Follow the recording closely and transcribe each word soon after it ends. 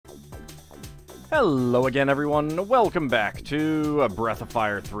Hello again, everyone. Welcome back to Breath of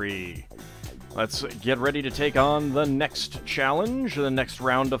Fire 3. Let's get ready to take on the next challenge, the next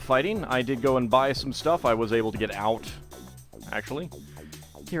round of fighting. I did go and buy some stuff. I was able to get out, actually.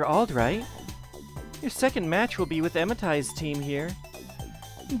 You're Auld, right? Your second match will be with Emitai's team here.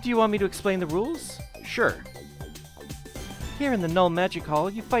 Do you want me to explain the rules? Sure. Here in the Null Magic Hall,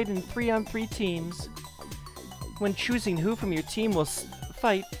 you fight in 3-on-3 teams. When choosing who from your team will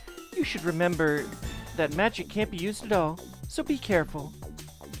fight, you should remember that magic can't be used at all, so be careful.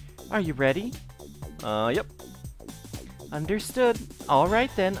 Are you ready? Yep. Understood.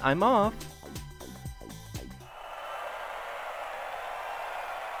 Alright then, I'm off.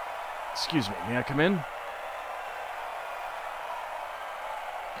 Excuse me, may I come in?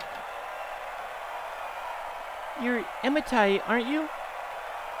 You're Emitai, aren't you?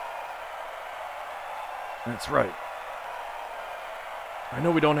 That's right. I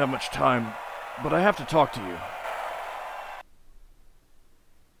know we don't have much time, but I have to talk to you.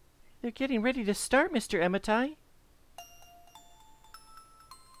 They're getting ready to start, Mr. Emitai.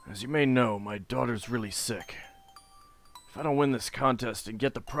 As you may know, my daughter's really sick. If I don't win this contest and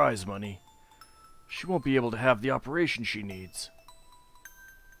get the prize money, she won't be able to have the operation she needs.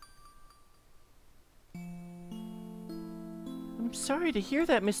 I'm sorry to hear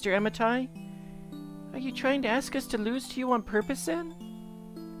that, Mr. Emitai. Are you trying to ask us to lose to you on purpose, then?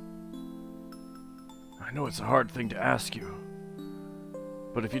 I know it's a hard thing to ask you,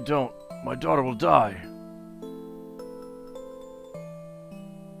 but if you don't, my daughter will die.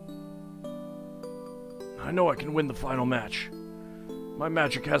 I know I can win the final match. My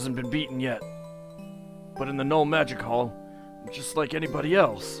magic hasn't been beaten yet. But in the Null Magic Hall, I'm just like anybody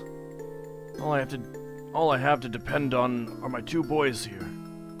else. All I have to depend on are my two boys here.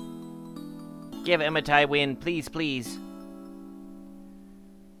 Give Emitai win, please, please.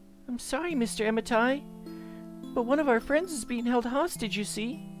 I'm sorry, Mr. Emitai, but one of our friends is being held hostage, you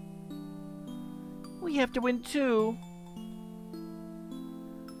see. We have to win too.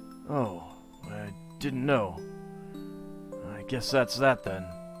 Oh, I didn't know. I guess that's that then.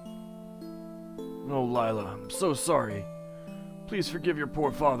 Oh, Lila, I'm so sorry. Please forgive your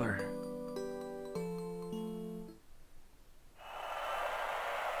poor father.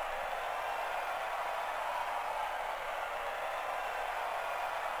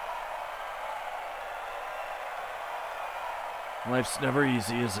 Life's never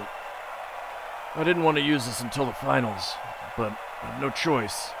easy, is it? I didn't want to use this until the finals, but I have no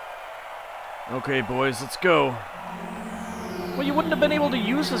choice. Okay, boys, let's go. Well, you wouldn't have been able to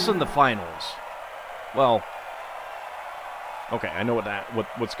use this in the finals. Well, okay, I know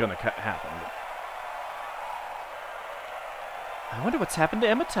what's gonna happen. I wonder what's happened to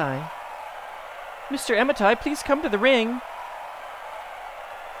Emitai. Mr. Emitai, please come to the ring.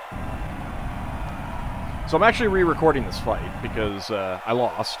 So I'm actually re-recording this fight because I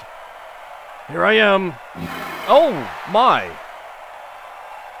lost. Here I am. Oh, my.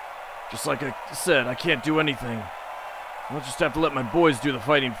 Just like I said, I can't do anything. I'll just have to let my boys do the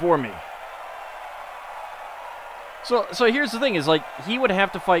fighting for me. So here's the thing, is like, he would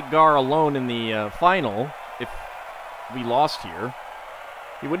have to fight Gar alone in the final if we lost here.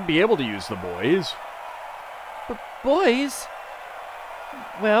 He wouldn't be able to use the boys. But boys?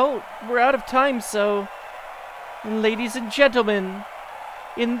 Well, we're out of time, so... Ladies and gentlemen,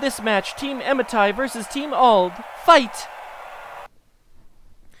 in this match, Team Emitai versus Team Auld, fight!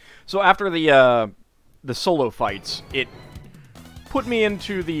 So after the solo fights, it put me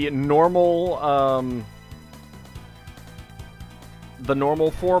into the normal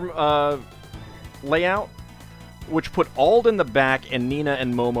form layout, which put Auld in the back and Nina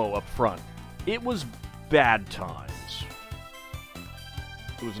and Momo up front. It was bad times.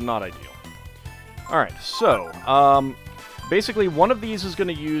 It was not ideal. Alright, so, basically one of these is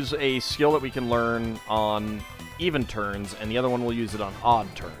going to use a skill that we can learn on even turns, and the other one will use it on odd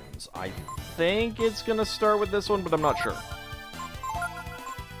turns. I think it's going to start with this one, but I'm not sure.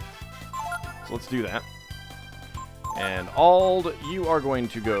 So let's do that. And Auld, you are going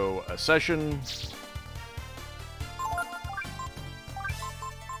to go a session.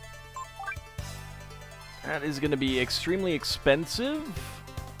 That is going to be extremely expensive.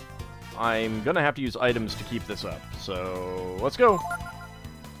 I'm gonna have to use items to keep this up, so let's go.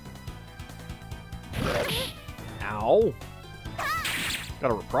 Ow.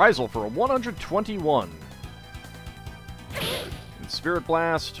 Got a reprisal for a 121. And Spirit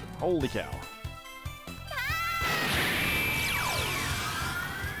Blast, holy cow.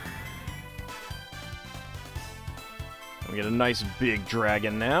 We get a nice big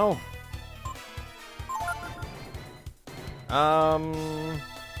dragon now.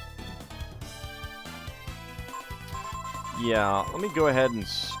 Yeah, let me go ahead and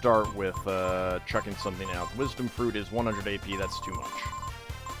start with chucking something out. Wisdom Fruit is 100 AP, that's too much.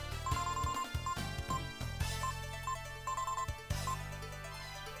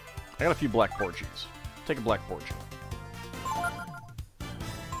 I got a few Black Porgies. Take a Black Porgy.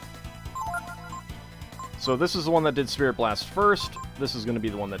 So this is the one that did Spirit Blast first. This is going to be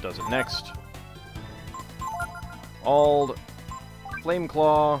the one that does it next. Auld, Flame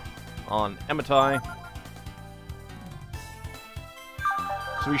Claw on Emitai.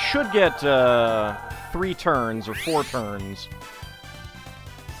 So we should get 3 turns or 4 turns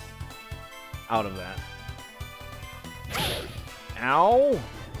out of that. Ow!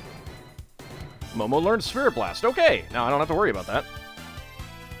 Momo learned Spirit Blast. Okay, now I don't have to worry about that.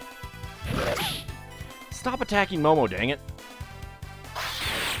 Stop attacking Momo, dang it.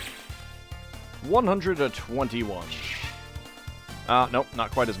 121. Nope, not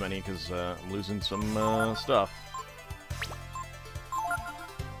quite as many, because I'm losing some stuff.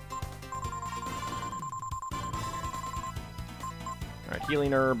 Alright,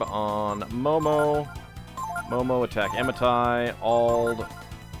 Healing Herb on Momo. Momo attack Emitai. Auld,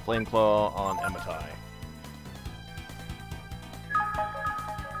 Flame Claw on Emitai.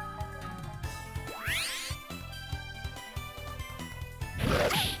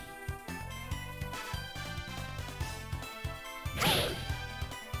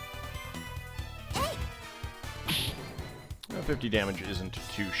 Well, 50 damage isn't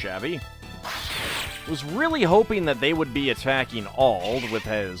too shabby. Was really hoping that they would be attacking Auld with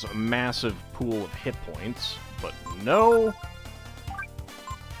his massive pool of hit points, but no.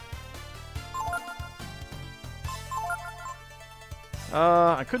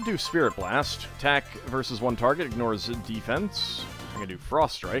 I could do Spirit Blast. Attack versus one target, ignores defense. I'm gonna do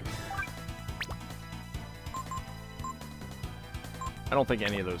Frost Strike. I don't think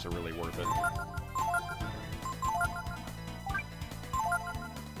any of those are really worth it.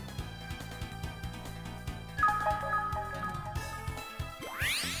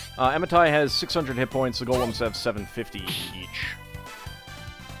 Emitai has 600 hit points, the Golems have 750 each.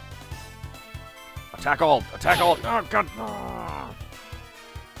 Attack Auld! Attack Auld! Oh, God! Ah.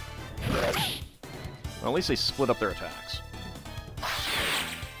 Well, at least they split up their attacks.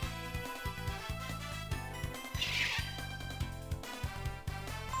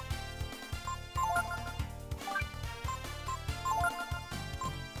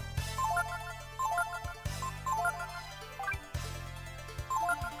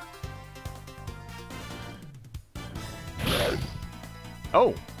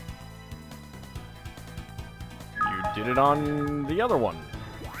 Oh! You did it on the other one.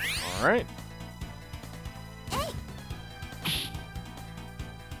 Alright.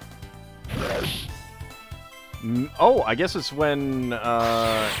 Oh, I guess it's when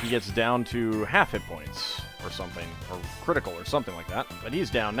he gets down to half hit points or something, or critical or something like that. But he's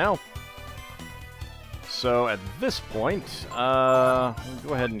down now. So at this point, we'll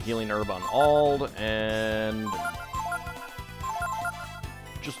go ahead and Healing Herb on Auld and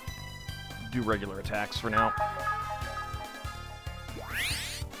just do regular attacks for now.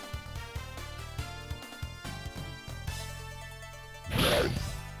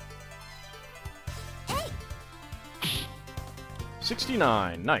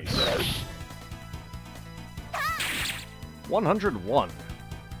 $69, nice. 101.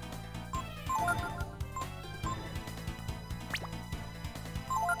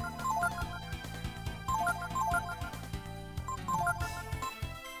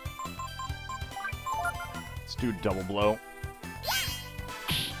 Let's do double blow.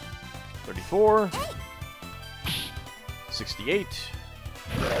 34. 68.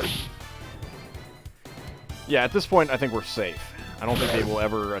 Yeah, at this point, I think we're safe. I don't think they will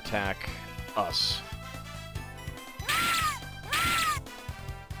ever attack us.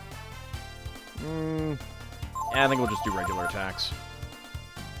 Yeah, I think we'll just do regular attacks.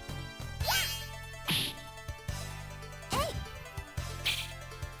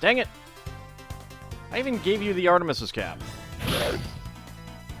 Dang it! I even gave you the Artemis's cap.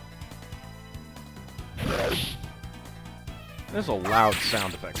 There's a loud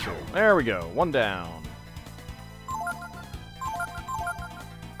sound effect too. There we go, one down.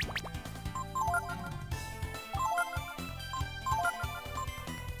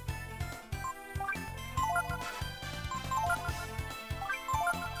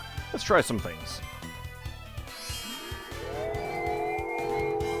 Let's try some things.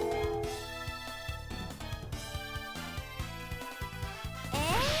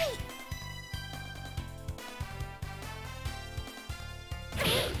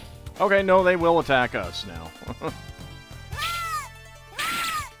 Okay, no, they will attack us now.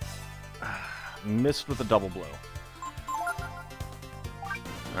 Missed with a double blow.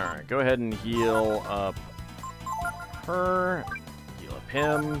 Alright, go ahead and heal up her, heal up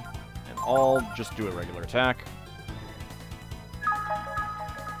him, and I'll just do a regular attack.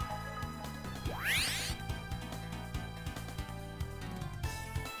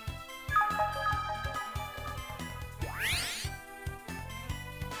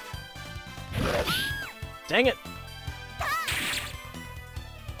 Dang it!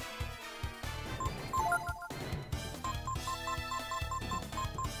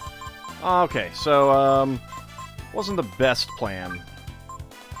 Okay, so, wasn't the best plan.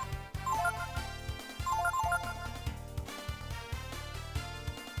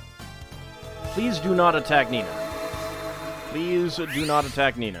 Please do not attack Nina. Please do not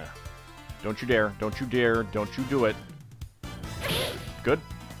attack Nina. Don't you dare, don't you dare, don't you do it. Good.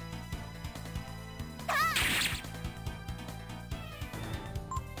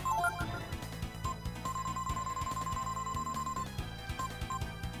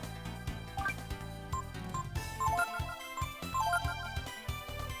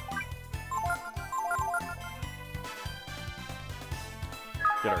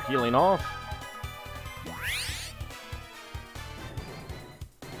 Get our healing off.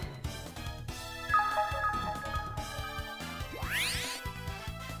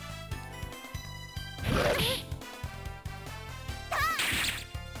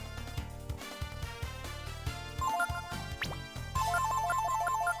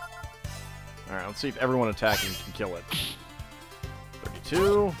 Alright, let's see if everyone attacking can kill it.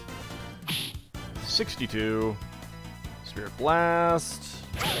 32. 62. Spirit Blast.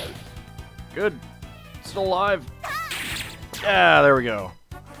 Good. Still alive. Yeah, there we go.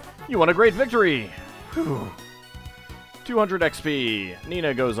 You won a great victory. Whew. 200 XP.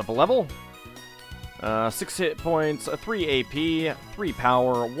 Nina goes up a level. 6 hit points, 3 AP, 3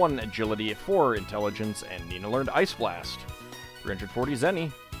 power, 1 agility, 4 intelligence, and Nina learned Ice Blast. 340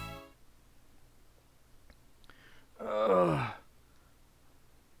 Zenny.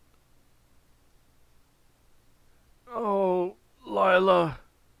 Oh, Lila.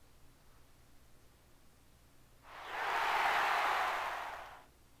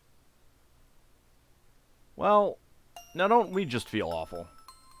 Well, now don't we just feel awful?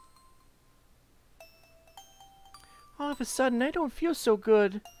 All of a sudden, I don't feel so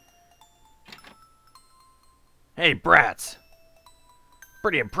good. Hey, brats.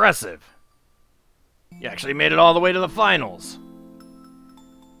 Pretty impressive. You actually made it all the way to the finals.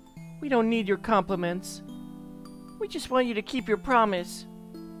 We don't need your compliments. We just want you to keep your promise.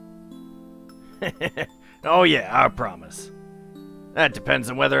 Oh yeah, our promise. That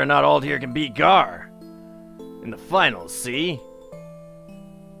depends on whether or not Ald here can beat Gar. In the finals, see?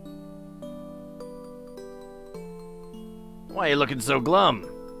 Why are you looking so glum?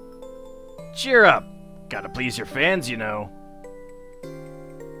 Cheer up. Gotta please your fans, you know.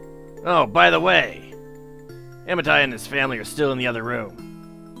 Oh, by the way, Emitai and his family are still in the other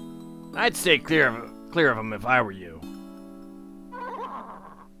room. I'd stay clear of them if I were you.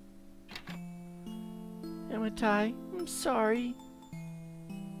 Emitai, I'm sorry.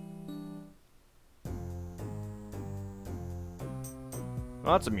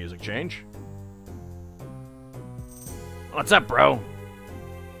 Well, that's a music change. What's up, bro?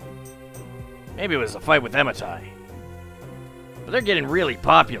 Maybe it was a fight with Emitai. But they're getting really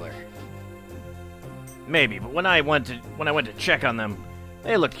popular. Maybe, but when I went to check on them,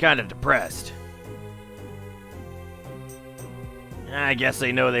 they looked kind of depressed. I guess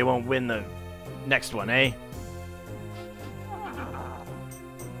they know they won't win the next one, eh?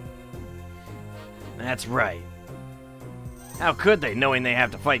 That's right. How could they, knowing they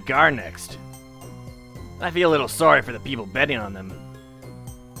have to fight Gar next? I feel a little sorry for the people betting on them.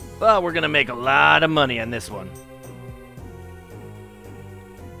 But we're gonna make a lot of money on this one.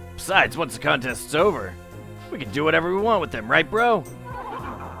 Besides, once the contest's over, we can do whatever we want with them, right, bro?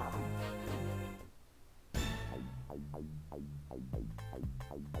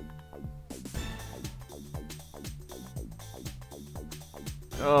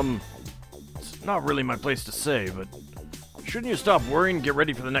 It's not really my place to say, but shouldn't you stop worrying and get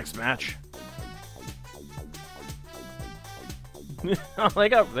ready for the next match? they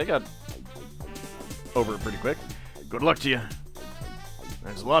got over it pretty quick. Good luck to you.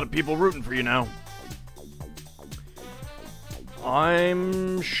 There's a lot of people rooting for you now.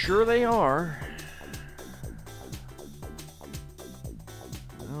 I'm sure they are.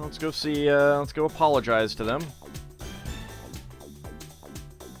 Well, let's go see, let's go apologize to them.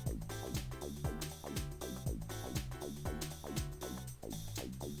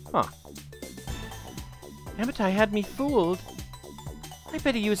 Huh. Emitai had me fooled. I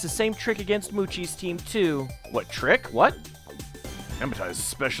bet he used the same trick against Moochie's team, too. What trick? What? Emitai's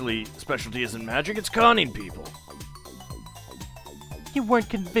specialty isn't magic, it's conning people. You weren't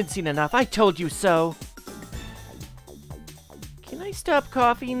convincing enough. I told you so. Can I stop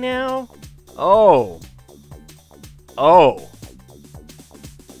coughing now? Oh. Oh.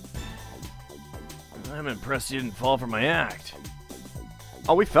 I'm impressed you didn't fall for my act.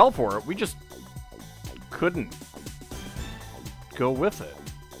 Oh, we fell for it. We just couldn't go with it.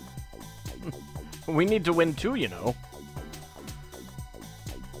 We need to win too, you know.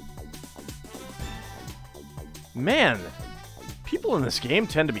 Man, people in this game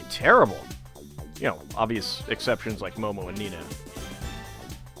tend to be terrible. You know, obvious exceptions like Momo and Nina.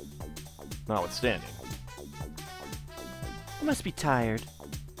 Notwithstanding. You must be tired.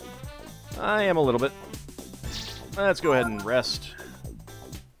 I am a little bit. Let's go ahead and rest.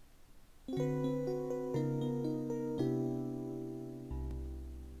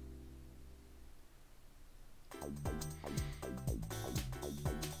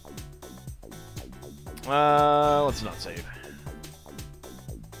 Let's not save.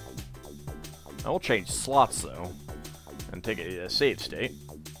 I will change slots, though, and take a save state.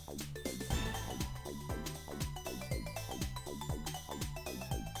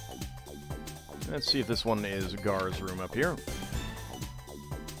 Let's see if this one is Gar's room up here.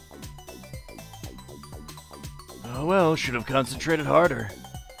 Oh well, should have concentrated harder.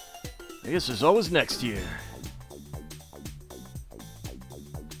 I guess there's always next year.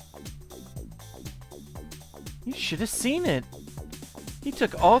 You should have seen it. He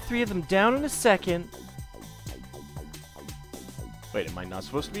took all three of them down in a second. Wait, am I not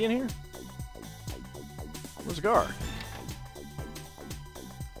supposed to be in here? Where's Gar?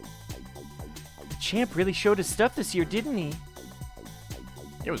 The champ really showed his stuff this year, didn't he?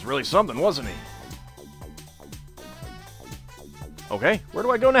 It was really something, wasn't he? Okay, where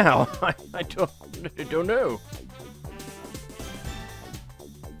do I go now? I don't know.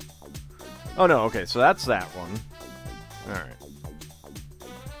 Oh no, okay, so that's that one. Alright.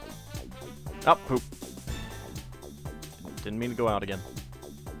 Oh, poop. Didn't mean to go out again.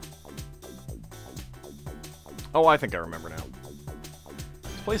 Oh, I think I remember now.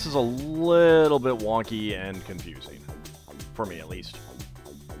 This place is a little bit wonky and confusing. For me, at least.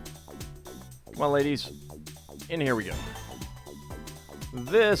 Come on, ladies. In here we go.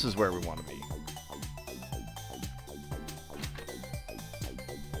 This is where we want to be.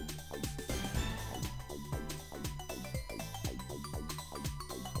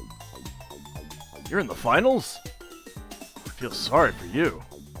 You're in the finals? I feel sorry for you.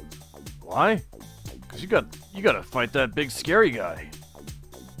 Why? Because you gotta fight that big scary guy.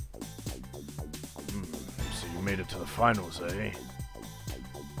 So you made it to the finals, eh?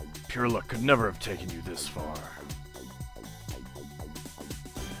 Pure luck could never have taken you this far.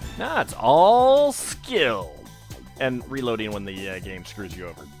 Nah, it's all skill. And reloading when the game screws you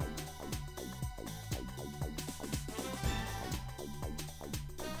over.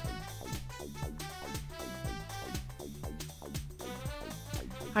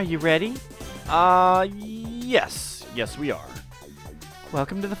 Are you ready? Yes. Yes, we are.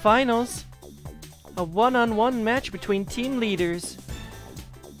 Welcome to the finals. A one-on-one match between team leaders.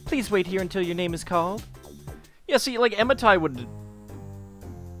 Please wait here until your name is called. Yeah, see, like, Emitai would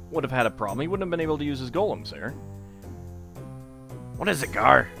have had a problem. He wouldn't have been able to use his golems there. What is it,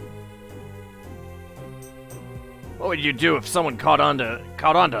 Gar? What would you do if someone caught on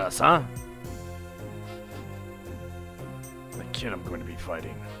to us, huh? The kid I'm going to be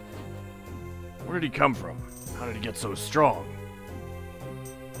fighting. Where did he come from? How did he get so strong?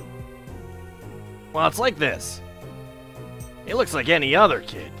 Well, it's like this. He looks like any other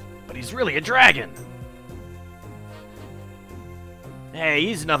kid, but he's really a dragon. Hey,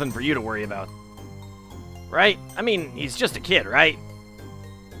 he's nothing for you to worry about. Right? I mean, he's just a kid, right?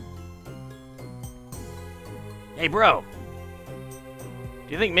 Hey, bro.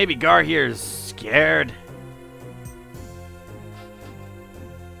 Do you think maybe Gar here is scared?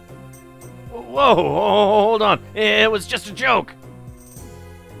 Whoa, hold on. It was just a joke.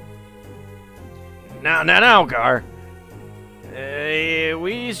 Now, Gar.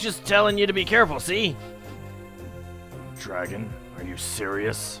 We's just telling you to be careful, see? Dragon, are you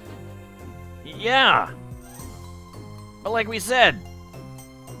serious? Yeah. But like we said,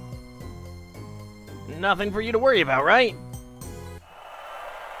 nothing for you to worry about, right?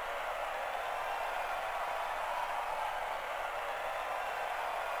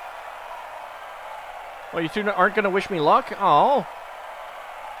 Well, you two aren't going to wish me luck? Oh.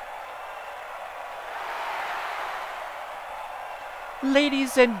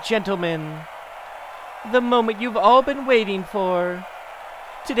 Ladies and gentlemen, the moment you've all been waiting for.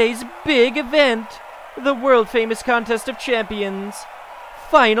 Today's big event. the world-famous Contest of Champions.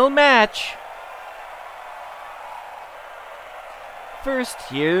 Final match. First,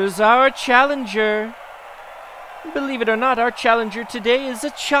 here's our challenger. Believe it or not, our challenger today is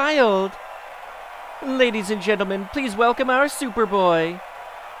a child. Ladies and gentlemen, please welcome our Superboy,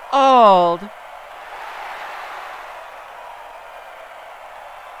 Auld.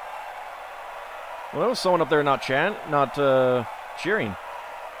 Well, there was someone up there not cheering.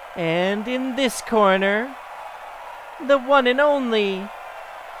 And in this corner, the one and only,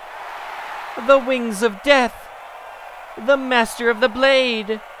 the Wings of Death, the Master of the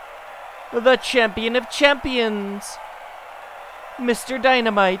Blade, the Champion of Champions, Mr.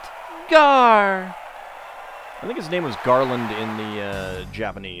 Dynamite, Gar. I think his name was Garland in the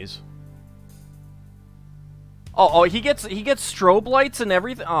Japanese. Oh, he gets strobe lights and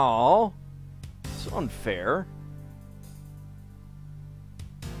everything. Oh, it's unfair.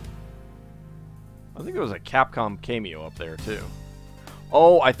 I think there was a Capcom cameo up there too.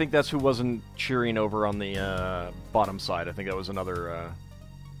 Oh, I think that's who wasn't cheering over on the bottom side. I think that was another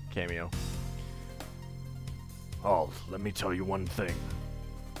cameo. Oh, let me tell you one thing.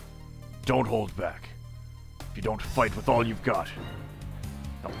 Don't hold back. If you don't fight with all you've got,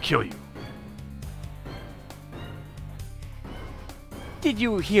 I'll kill you. Did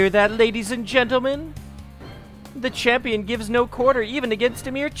you hear that, ladies and gentlemen? The champion gives no quarter even against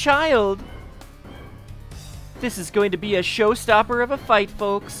a mere child. This is going to be a showstopper of a fight,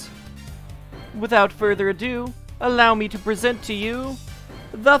 folks. Without further ado, allow me to present to you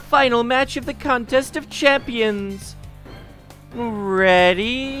the final match of the Contest of Champions.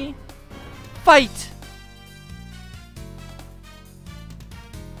 Ready? Fight!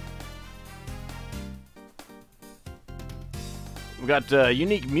 We got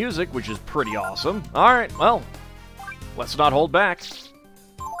unique music, which is pretty awesome. Alright, well, let's not hold back.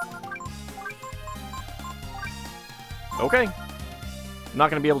 Okay. I'm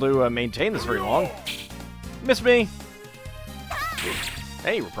not going to be able to maintain this very long. Miss me!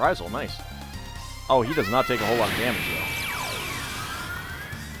 Hey, reprisal, nice. Oh, he does not take a whole lot of damage,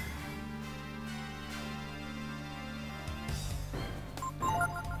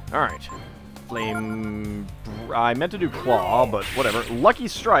 though. Alright. Flame... I meant to do Claw, but whatever. Lucky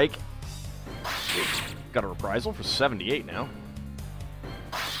Strike. Got a reprisal for 78 now.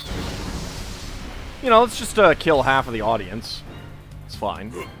 You know, let's just kill half of the audience. It's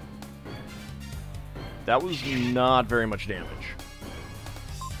fine. That was not very much damage.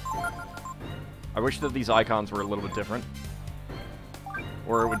 I wish that these icons were a little bit different.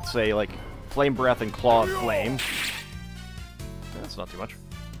 Or it would say, like, Flame Breath and Claw Flame. That's not too much.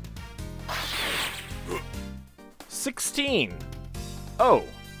 16! Oh.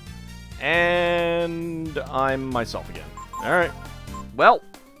 And I'm myself again. Alright. Well,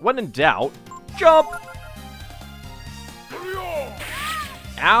 when in doubt, jump!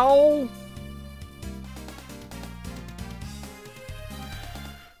 Ow!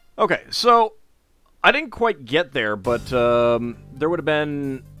 Okay, so I didn't quite get there, but there would have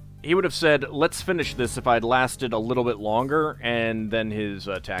been... He would have said, let's finish this if I'd lasted a little bit longer, and then his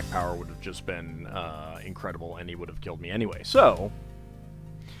attack power would have just been incredible, and he would have killed me anyway. So...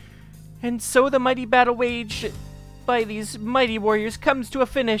 And so the mighty battle waged by these mighty warriors comes to a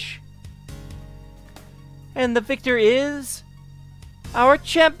finish. And the victor is... our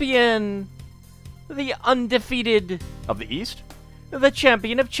champion! The undefeated... Of the East? The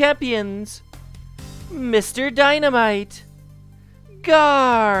champion of champions! Mr. Dynamite!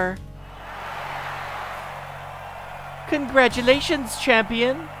 Gar! Congratulations,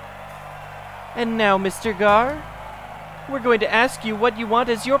 champion! And now, Mr. Gar, we're going to ask you what you want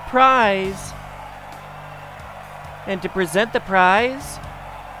as your prize. And to present the prize,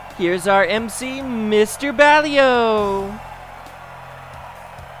 here's our MC, Mr. Ballio!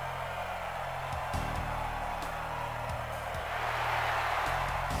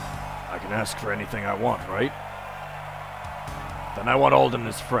 I can ask for anything I want, right? Then I want Auld and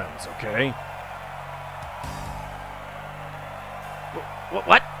his friends, okay?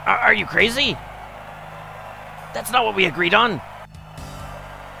 What? Are you crazy? That's not what we agreed on.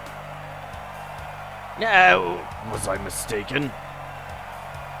 No. Was I mistaken?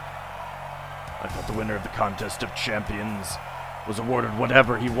 I thought the winner of the Contest of Champions was awarded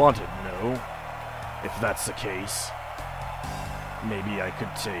whatever he wanted, no? If that's the case, maybe I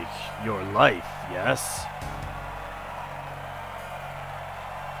could take your life, yes?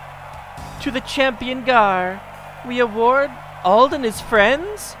 To the champion Gar, we award Auld and his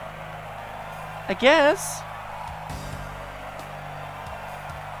friends? I guess.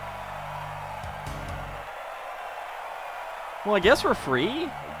 Well, I guess we're free.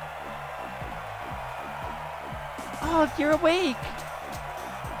 Oh, you're awake!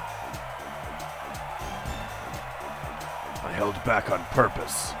 I held back on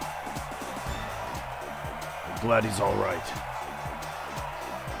purpose. I'm glad he's alright.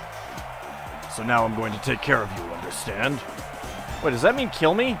 So now I'm going to take care of you, understand? Wait, does that mean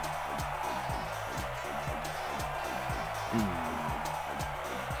kill me?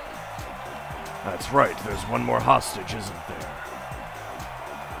 That's right, there's one more hostage, isn't there?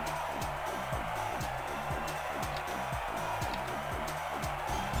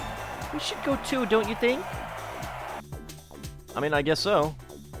 We should go too, don't you think? I mean, I guess so.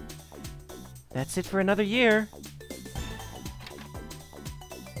 That's it for another year.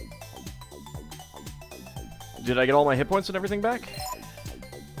 Did I get all my hit points and everything back?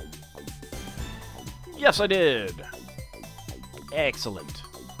 Yes, I did! Excellent.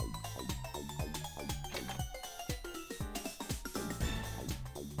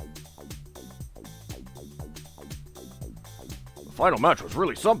 The final match was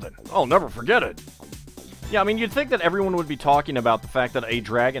really something. I'll never forget it. Yeah, I mean, you'd think that everyone would be talking about the fact that a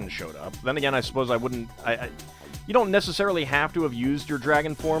dragon showed up. Then again, I suppose I wouldn't... you don't necessarily have to have used your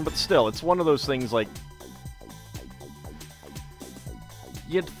dragon form, but still, it's one of those things like...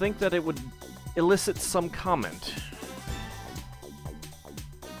 You'd think that it would elicit some comment.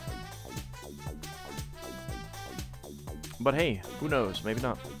 But hey, who knows? Maybe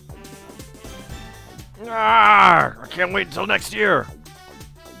not. Ah! I can't wait until next year!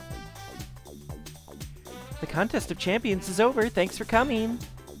 The Contest of Champions is over. Thanks for coming.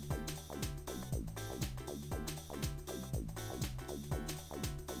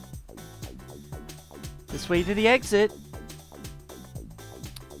 This way to the exit.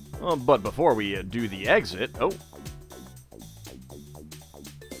 But before we do the exit... Oh.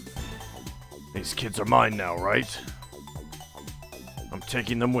 These kids are mine now, right? I'm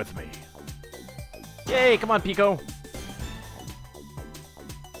taking them with me. Yay, come on, Pico.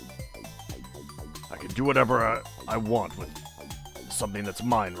 I can do whatever I want with something that's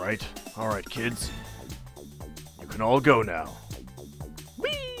mine, right? Alright, kids. You can all go now.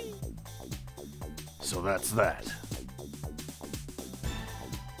 Whee! So that's that.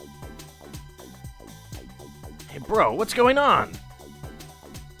 Hey, bro, what's going on?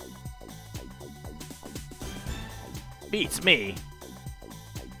 Beats me.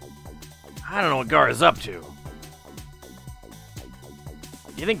 I don't know what Gar is up to. Do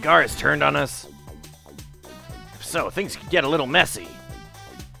you think Gar has turned on us? If so, things could get a little messy.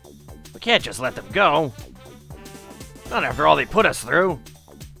 We can't just let them go. Not after all they put us through.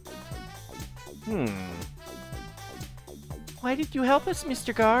 Why did you help us,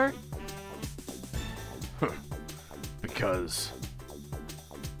 Mr. Gar? Because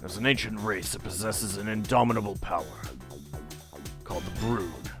there's an ancient race that possesses an indomitable power called the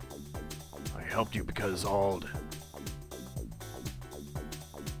Brood. I helped you because Auld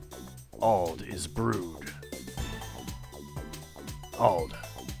is Brood. Auld,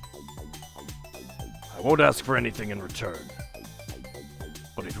 I won't ask for anything in return.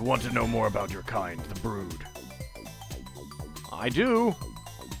 But if you want to know more about your kind, the Brood, I do.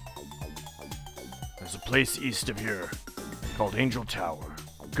 There's a place east of here called Angel Tower.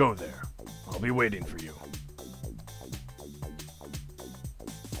 Go there. I'll be waiting for you.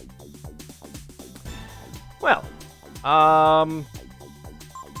 Well, I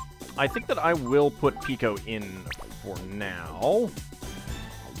think that I will put Pico in for now.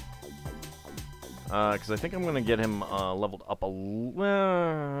 Because I think I'm going to get him leveled up a little.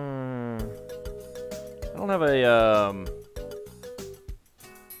 I don't have a,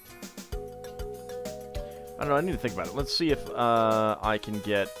 I don't know, I need to think about it. Let's see if I can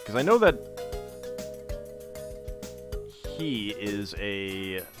get... Because I know that he is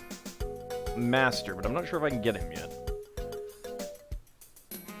a master, but I'm not sure if I can get him yet.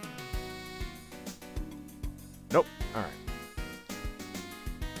 Nope. Alright.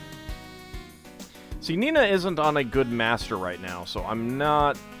 See, Nina isn't on a good master right now, so I'm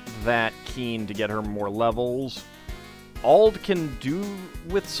not that keen to get her more levels. Auld can do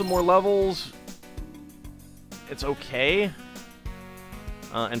with some more levels. It's okay.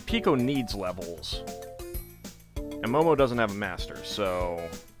 And Pico needs levels. And Momo doesn't have a master, so...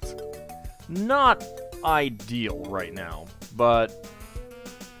 Not ideal right now, but...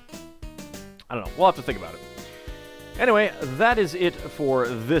 I don't know. We'll have to think about it. Anyway, that is it for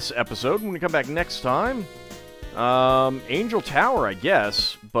this episode. When we come back next time... Angel Tower, I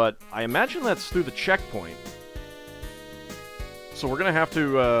guess, but I imagine that's through the checkpoint. So we're gonna have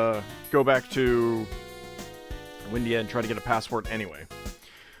to, go back to... Windia and try to get a passport anyway.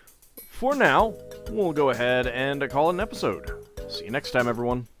 For now, we'll go ahead and call it an episode. See you next time,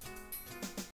 everyone.